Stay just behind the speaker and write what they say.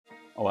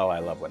Well, I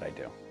love what I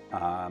do.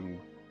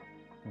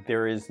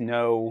 There is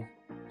no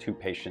two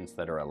patients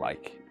that are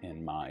alike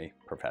in my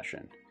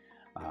profession.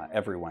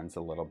 Everyone's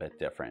a little bit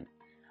different.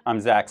 I'm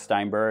Zach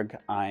Steinberg.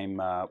 I'm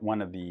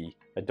one of the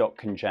adult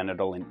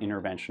congenital and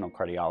interventional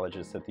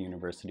cardiologists at the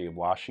University of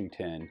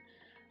Washington.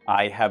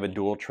 I have a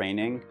dual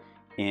training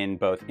in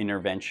both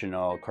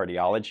interventional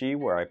cardiology,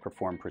 where I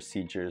perform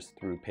procedures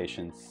through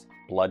patients'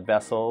 blood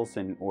vessels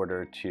in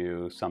order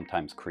to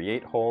sometimes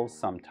create holes,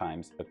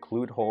 sometimes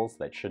occlude holes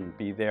that shouldn't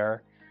be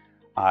there.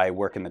 I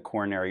work in the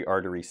coronary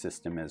artery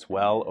system as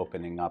well,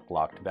 opening up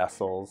blocked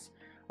vessels.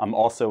 I'm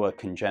also a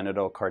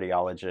congenital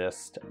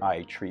cardiologist.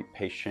 I treat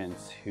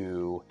patients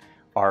who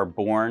are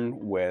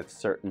born with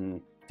certain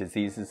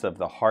diseases of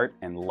the heart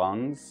and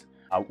lungs.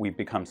 We've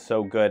become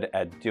so good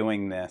at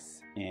doing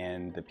this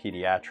in the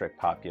pediatric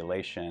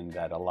population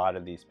that a lot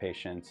of these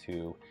patients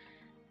who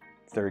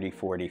 30,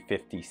 40,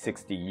 50,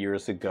 60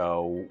 years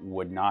ago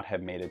would not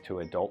have made it to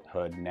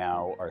adulthood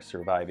now are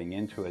surviving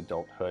into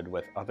adulthood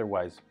with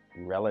otherwise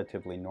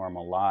relatively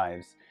normal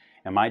lives.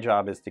 And my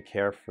job is to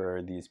care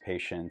for these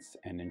patients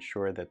and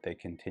ensure that they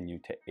continue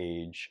to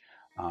age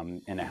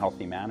in a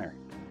healthy manner.